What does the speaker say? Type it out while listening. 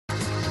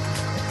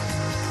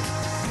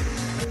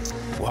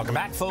Welcome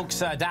back, folks.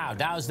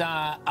 Dow's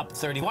up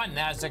 31,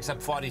 Nasdaq's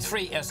up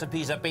 43,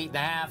 S&P's up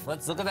 8.5.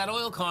 Let's look at that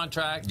oil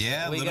contract.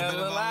 Yeah, we got a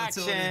little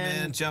volatility,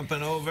 man,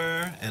 jumping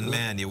over, and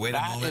man, you wait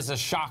a moment. That is a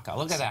shocker.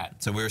 Look at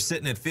that. So we were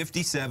sitting at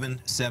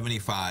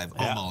 57.75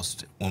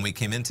 almost. When we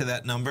came into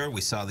that number,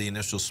 we saw the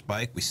initial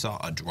spike. We saw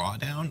a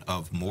drawdown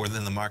of more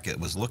than the market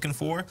was looking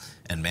for,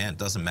 and man, it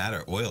doesn't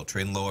matter. Oil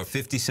trading lower,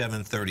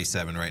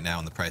 57.37 right now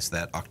in the price of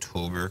that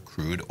October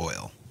crude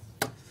oil.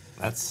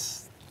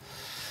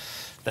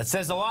 That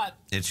says a lot.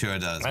 It sure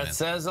does, man. That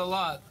says a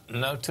lot.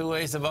 No two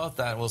ways about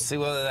that. We'll see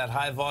whether that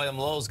high volume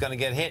low is going to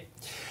get hit.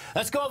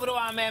 Let's go over to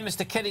our man,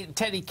 Mr.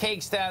 Teddy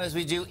Kekstadt, as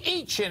we do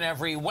each and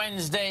every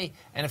Wednesday.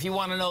 And if you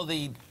want to know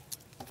the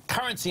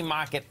currency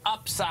market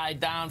upside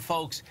down,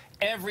 folks,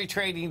 every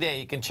trading day,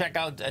 you can check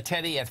out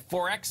Teddy at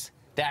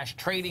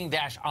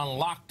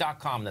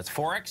forex-trading-unlock.com. That's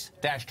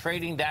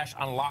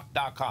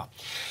forex-trading-unlock.com.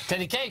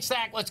 Teddy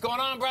Kekstadt, what's going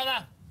on,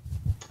 brother?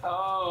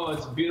 Oh,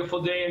 it's a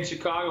beautiful day in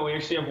Chicago. We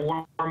actually have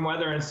warm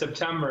weather in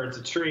September. It's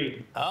a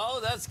treat. Oh,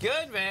 that's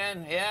good,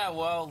 man. Yeah,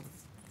 well,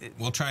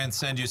 we'll try and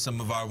send you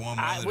some of our warm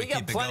weather. We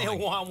got plenty of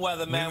warm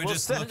weather, man. We'll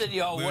send it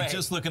your way. We were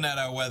just looking at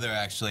our weather,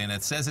 actually, and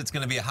it says it's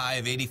going to be a high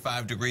of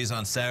 85 degrees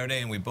on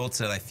Saturday, and we both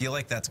said, I feel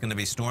like that's going to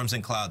be storms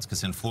and clouds,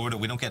 because in Florida,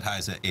 we don't get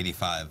highs at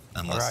 85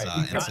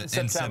 unless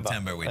in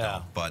September we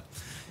don't. But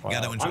you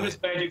got to enjoy I'm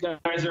just glad you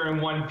guys are in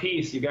one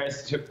piece. You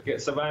guys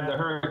survived the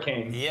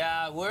hurricane.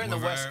 Yeah, we're in the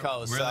West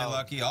Coast. Really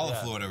lucky. All of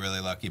Florida really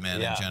lucky,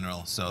 man, in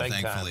general. So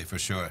thankfully, for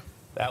sure.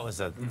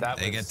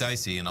 They get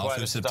dicey, and all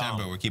through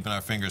September, we're keeping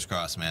our fingers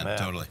crossed, man.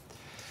 Totally.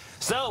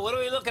 So, what are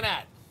we looking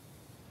at?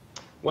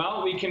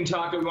 Well, we can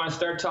talk. We want to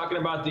start talking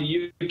about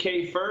the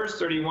UK first,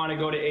 or do you want to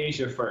go to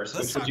Asia first?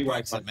 Let's talk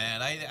Brexit,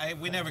 man.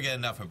 We never get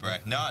enough of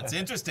Brexit. No, it's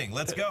interesting.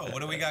 Let's go.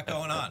 What do we got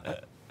going on?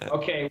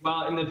 Okay,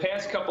 well, in the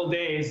past couple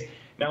days,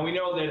 now we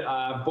know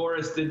that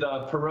Boris did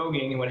the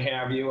proroguing and what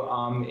have you,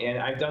 and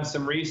I've done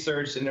some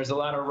research, and there's a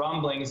lot of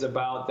rumblings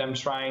about them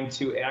trying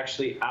to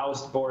actually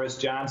oust Boris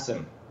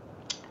Johnson.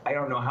 I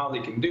don't know how they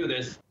can do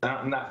this.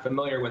 I'm not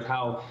familiar with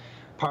how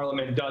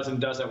Parliament does and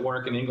doesn't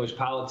work and English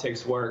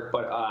politics work,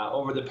 but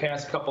over the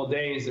past couple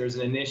days, there's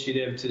an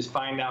initiative to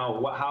find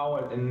out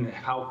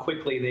how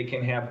quickly they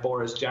can have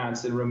Boris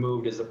Johnson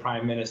removed as the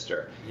Prime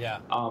Minister. Yeah.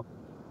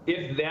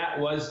 If that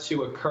was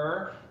to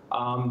occur,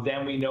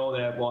 then we know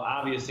that, well,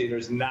 obviously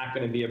there's not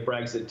going to be a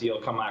Brexit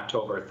deal come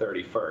October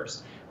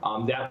 31st.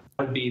 That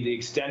would be the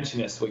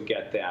extensionists would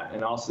get that,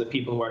 and also the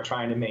people who are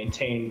trying to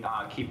maintain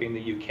keeping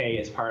the UK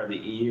as part of the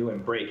EU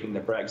and breaking the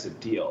Brexit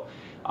deal.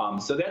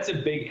 So that's a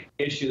big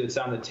issue that's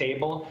on the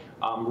table.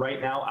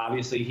 Right now,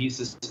 obviously, he's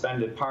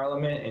suspended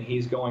Parliament, and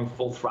he's going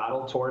full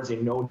throttle towards a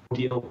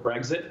no-deal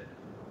Brexit.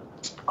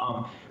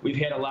 We've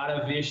had a lot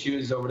of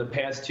issues over the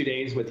past 2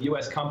 days with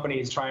U.S.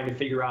 companies trying to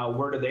figure out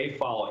where do they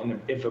fall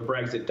if a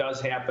Brexit does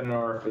happen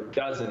or if it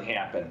doesn't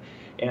happen.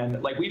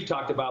 And like we've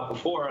talked about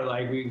before,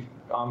 like we've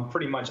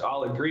pretty much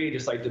all agreed,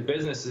 just like the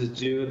businesses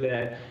do,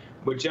 that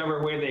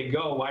whichever way they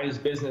go, why does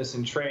business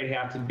and trade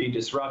have to be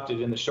disrupted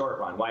in the short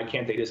run? Why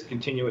can't they just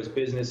continue as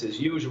business as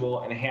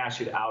usual and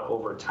hash it out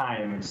over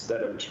time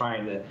instead of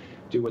trying to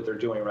do what they're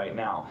doing right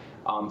now?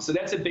 So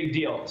that's a big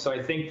deal. So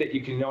I think that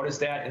you can notice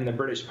that in the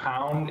British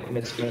pound, and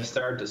it's going to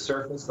start to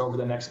surface over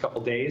the next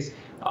couple days,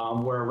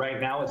 where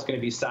right now it's going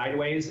to be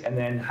sideways, and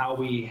then how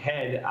we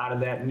head out of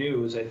that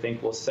news, I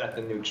think, will set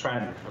the new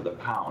trend for the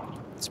pound.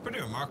 It's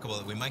pretty remarkable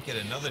that we might get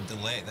another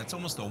delay. That's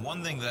almost the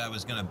one thing that I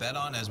was going to bet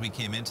on as we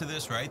came into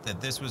this, right? That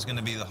this was going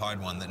to be the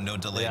hard one, that no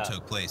delay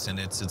took place, and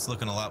it's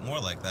looking a lot more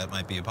like that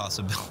might be a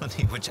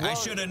possibility, which I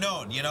should have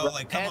known. You know,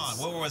 like, come on,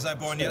 what was I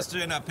born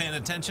yesterday? Not paying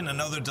attention.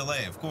 Another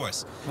delay, of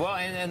course. Well,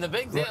 and the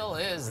big deal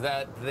is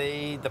that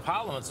the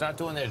Parliament's not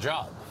doing their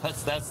job.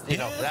 That's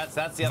the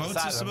other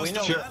side of it. We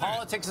know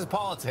politics is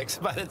politics,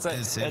 but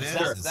that's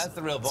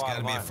the real bottom line. It's got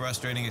to be a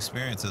frustrating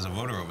experience as a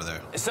voter over there.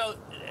 So,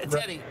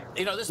 Teddy,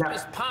 you know, this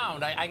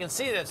pound, I can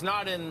see that it's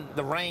not in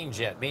the range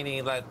yet,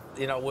 meaning that,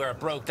 you know, where it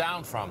broke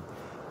down from.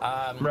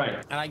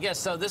 Right. And I guess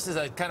so this is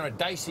a kind of a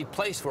dicey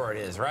place where it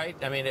is, right?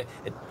 I mean, it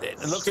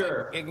looks like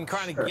it can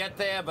kind of get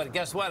there, but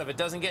guess what? If it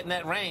doesn't get in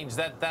that range,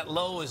 that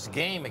low is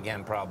game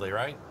again, probably,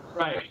 right?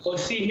 Right. Well,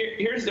 see,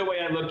 here's the way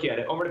I look at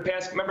it. Over the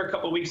past, remember a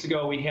couple of weeks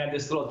ago, we had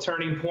this little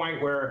turning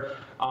point where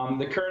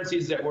the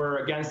currencies that were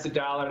against the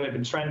dollar that had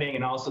been trending,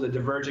 and also the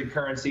divergent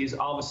currencies,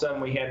 all of a sudden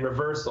we had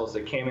reversals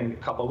that came in a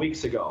couple of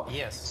weeks ago.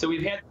 Yes. So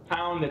we've had the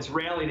pound that's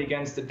rallied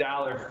against the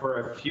dollar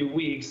for a few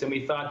weeks, and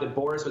we thought that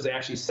Boris was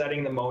actually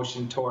setting the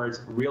motion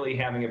towards really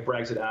having a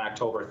Brexit on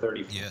October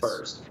 31st.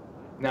 Yes.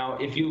 Now,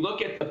 if you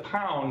look at the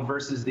pound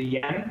versus the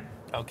yen,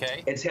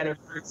 okay, it's had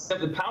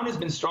the pound has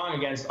been strong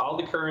against all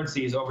the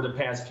currencies over the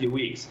past few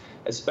weeks,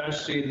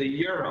 especially the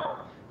euro.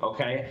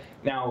 Okay,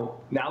 now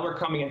we're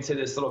coming into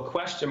this little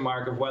question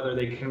mark of whether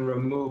they can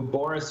remove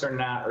Boris or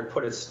not, or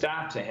put a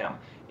stop to him.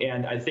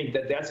 And I think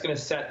that that's going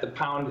to set the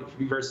pound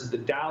versus the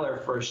dollar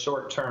for a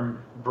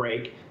short-term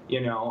break,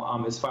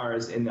 as far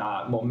as in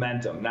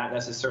momentum, not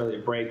necessarily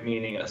a break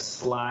meaning a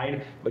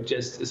slide, but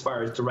just as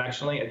far as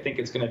directionally, I think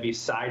it's going to be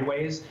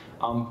sideways.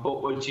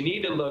 But what you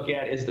need to look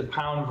at is the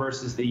pound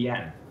versus the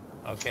yen.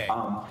 Okay.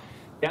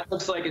 That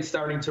looks like it's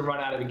starting to run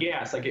out of the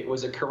gas, like it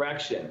was a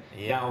correction.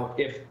 Yeah. Now,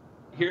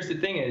 here's the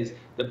thing is,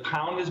 the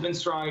pound has been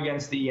strong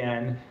against the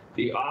yen,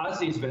 the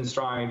Aussie's been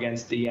strong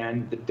against the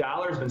yen, the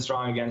dollar's been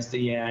strong against the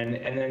yen,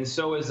 and then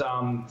so is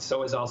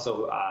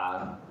also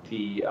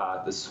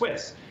the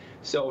Swiss.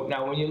 So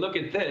now when you look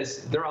at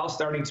this, they're all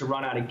starting to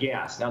run out of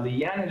gas. Now the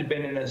yen had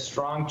been in a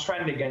strong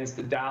trend against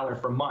the dollar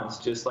for months,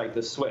 just like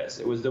the Swiss.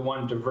 It was the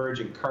one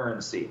divergent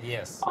currency.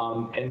 Yes.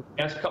 And the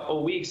past couple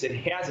of weeks, it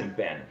hasn't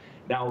been.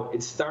 Now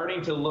it's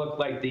starting to look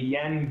like the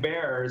yen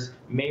bears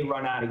may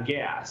run out of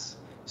gas.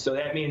 So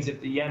that means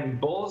if the yen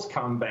bulls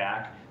come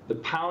back, the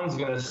pound's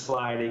going to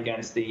slide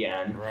against the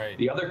yen. Right.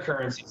 The other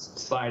currencies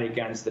slide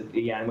against the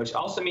yen, which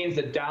also means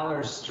the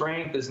dollar's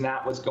strength is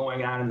not what's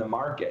going on in the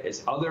market.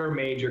 It's other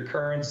major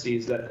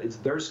currencies that it's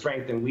their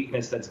strength and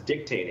weakness that's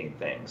dictating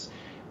things.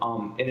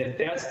 And if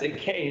that's the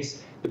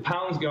case, the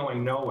pound's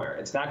going nowhere.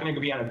 It's not going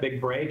to be on a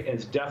big break, and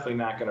it's definitely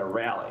not going to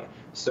rally.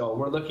 So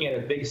we're looking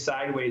at a big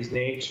sideways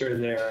nature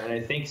there, and I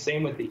think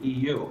same with the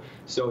EU.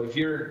 So if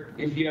you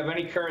have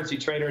any currency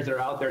traders that are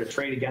out there to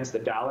trade against the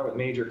dollar with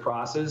major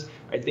crosses,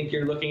 I think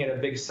you're looking at a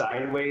big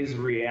sideways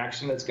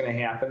reaction that's going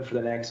to happen for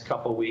the next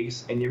couple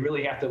weeks, and you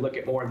really have to look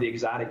at more of the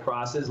exotic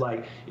crosses.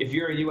 Like if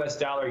you're a US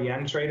dollar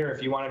yen trader,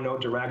 if you want to know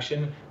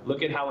direction,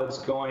 look at how it's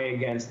going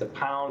against the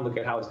pound, look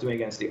at how it's doing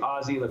against the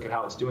Aussie, look at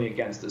how it's doing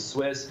against the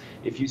Swiss.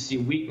 If you see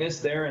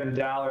weakness there in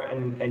dollar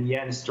and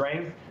yen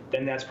strength,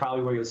 then that's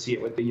probably where you'll see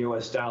it with the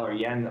US dollar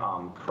yen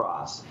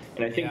cross.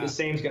 And I think the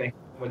same is going to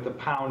happen with the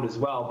pound as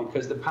well,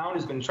 because the pound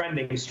has been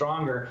trending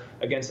stronger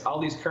against all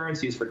these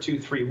currencies for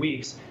 2-3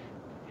 weeks.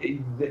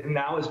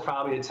 Now is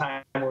probably the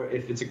time where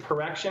if it's a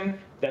correction,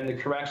 then the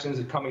corrections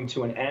are coming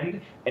to an end.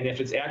 And if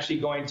it's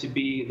actually going to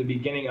be the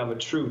beginning of a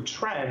true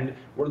trend,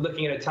 we're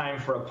looking at a time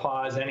for a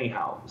pause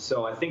anyhow.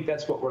 So I think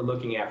that's what we're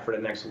looking at for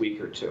the next week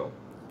or two.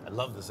 I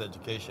love this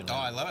education. Oh,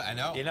 I love it. I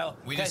know.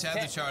 We just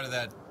had the chart of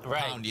that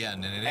pound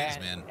yen, and it is,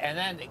 man. And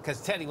then, because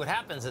Teddy, what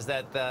happens is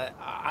that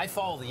I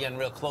follow the yen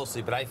real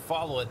closely, but I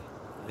follow it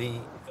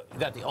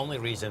not the only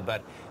reason,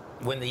 but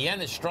when the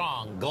yen is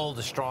strong, gold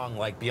is strong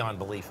like beyond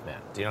belief,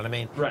 man. Do you know what I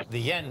mean? Right. The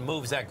yen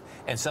moves that,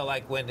 and so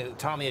like when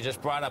Tommy had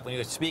just brought up, when you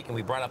were speaking,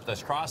 we brought up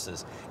those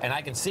crosses, and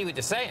I can see what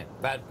you're saying,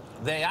 but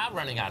they are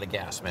running out of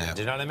gas, man. Yeah.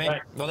 Do you know what I mean?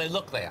 Right. Well, they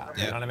look they are.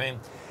 Do you know what I mean?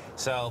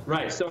 So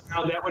right. So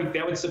now that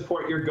would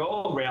support your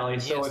gold rally.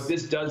 So if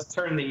this does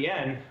turn the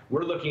yen,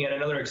 we're looking at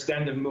another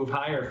extended move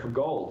higher for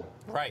gold.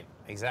 Right.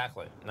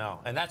 Exactly. No.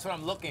 And that's what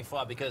I'm looking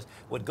for, because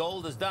what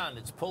gold has done,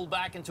 it's pulled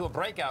back into a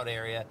breakout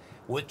area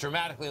with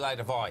dramatically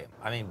lighter volume.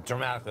 I mean,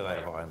 dramatically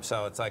lighter volume.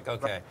 So it's like,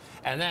 okay.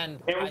 And then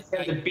and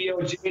the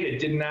BOJ that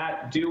did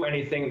not do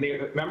anything.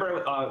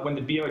 Remember when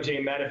the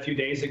BOJ met a few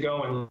days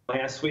ago and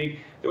last week,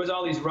 there was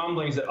all these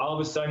rumblings that all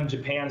of a sudden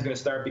Japan's going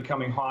to start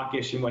becoming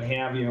hawkish and what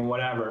have you and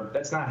whatever.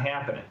 That's not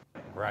happening.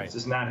 Right. It's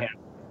just not happening.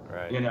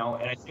 Right. And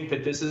I think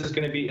that this is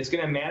going to be, it's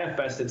going to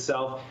manifest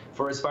itself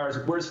for as far as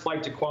where's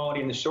flight to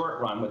quality in the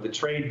short run with the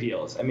trade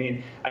deals. I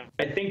mean,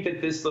 I think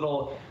that this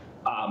little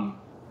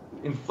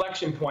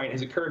inflection point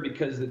has occurred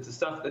because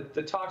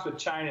the talks with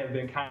China have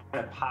been kind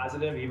of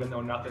positive, even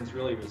though nothing's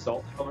really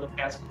resulted over the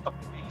past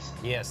couple of weeks.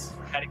 Yes.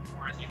 We're heading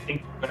towards, you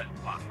think we're going to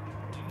talk.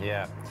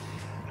 Yeah.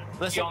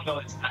 Listen, we all know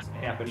it's not going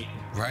to happen either.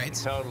 Right.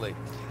 Totally.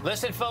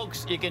 Listen,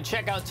 folks, you can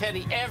check out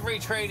Teddy every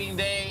trading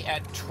day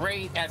at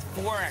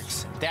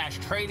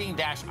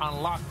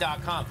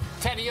forex-trading-unlock.com.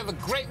 Teddy, you have a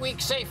great week,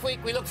 safe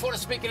week. We look forward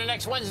to speaking to you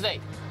next Wednesday.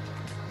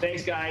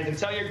 Thanks, guys. And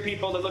tell your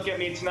people to look at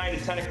me tonight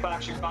at 10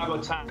 o'clock Chicago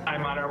time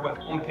on our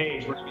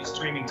homepage. We're going to be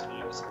streaming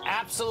times.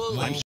 Absolutely.